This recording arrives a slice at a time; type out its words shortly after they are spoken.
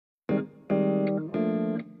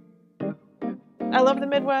I love the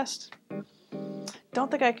Midwest.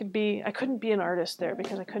 Don't think I couldn't be an artist there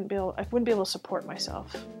because I wouldn't be able to support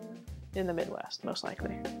myself in the Midwest, most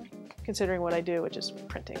likely, considering what I do, which is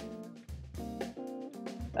printing.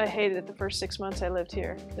 I hated it the first 6 months I lived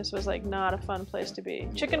here. This was like not a fun place to be.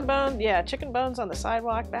 Chicken bones on the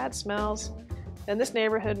sidewalk, bad smells. And this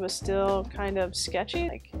neighborhood was still kind of sketchy.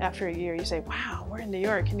 Like after a year you say, wow, we're in New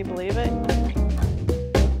York, can you believe it?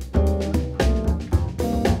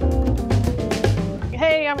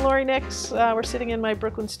 Hey, I'm Nix. We're sitting in my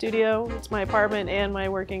Brooklyn studio. It's my apartment and my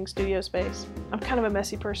working studio space. I'm kind of a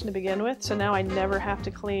messy person to begin with, so now I never have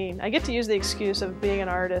to clean. I get to use the excuse of being an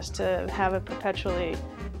artist to have a perpetually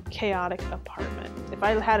chaotic apartment. If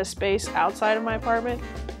I had a space outside of my apartment,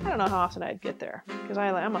 I don't know how often I'd get there, because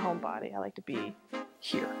I'm a homebody. I like to be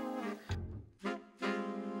here.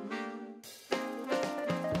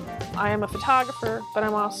 I am a photographer, but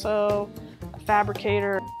I'm also a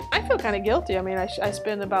fabricator. I feel kind of guilty. I mean, I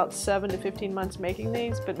spend about 7 to 15 months making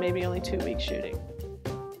these, but maybe only 2 weeks shooting.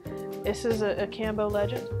 This is a Cambo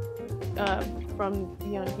legend from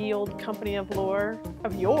ye old company of yore.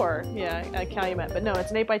 Calumet, but no,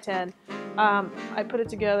 it's an 8x10. I put it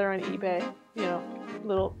together on eBay,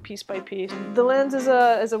 little piece by piece. The lens is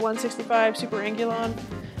a 165 Super Angulon.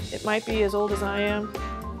 It might be as old as I am.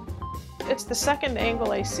 It's the second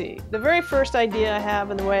angle I see. The very first idea I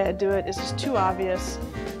have and the way I do it is just too obvious.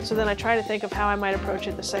 So then I try to think of how I might approach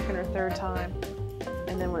it the second or third time.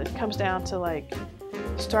 And then when it comes down to like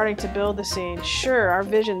starting to build the scene, sure, our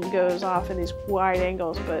vision goes off in these wide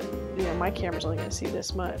angles, but my camera's only going to see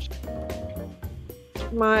this much.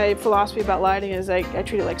 My philosophy about lighting is I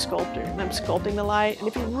treat it like sculpture, and I'm sculpting the light. And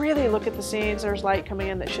if you really look at the scenes, there's light coming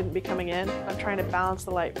in that shouldn't be coming in. I'm trying to balance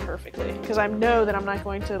the light perfectly because I know that I'm not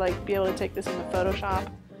going to be able to take this into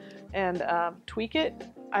Photoshop and tweak it.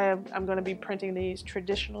 I'm going to be printing these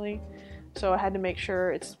traditionally, so I had to make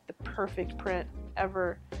sure it's the perfect print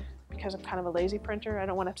ever because I'm kind of a lazy printer. I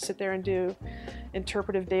don't want to have to sit there and do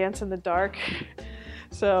interpretive dance in the dark.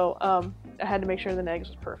 So I had to make sure the negs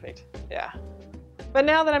was perfect. Yeah. But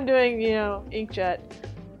now that I'm doing, inkjet,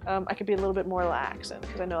 I could be a little bit more lax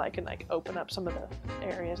because I know I can open up some of the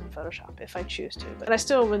areas in Photoshop if I choose to. But I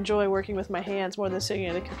still enjoy working with my hands more than sitting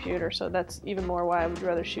at a computer, so that's even more why I would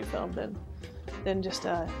rather shoot film than just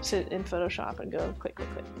sit in Photoshop and go click, click,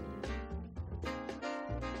 click.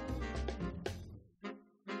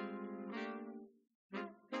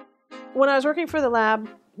 When I was working for the lab,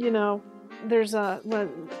 there's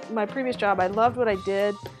my previous job, I loved what I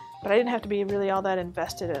did, but I didn't have to be really all that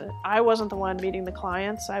invested in it. I wasn't the one meeting the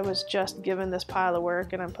clients. I was just given this pile of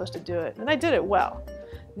work and I'm supposed to do it. And I did it well.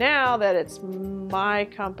 Now that it's my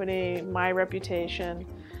company, my reputation,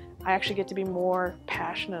 I actually get to be more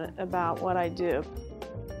passionate about what I do.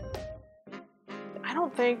 I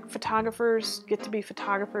don't think photographers get to be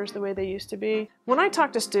photographers the way they used to be. When I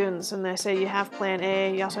talk to students and they say you have plan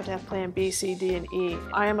A, you also have to have plan B, C, D, and E.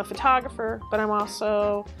 I am a photographer, but I'm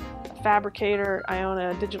also a fabricator. I own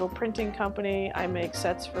a digital printing company. I make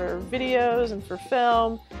sets for videos and for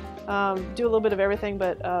film. Do a little bit of everything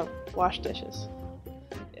but wash dishes.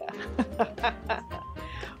 Yeah.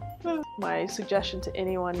 My suggestion to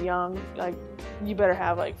anyone young, you better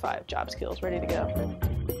have 5 job skills ready to go.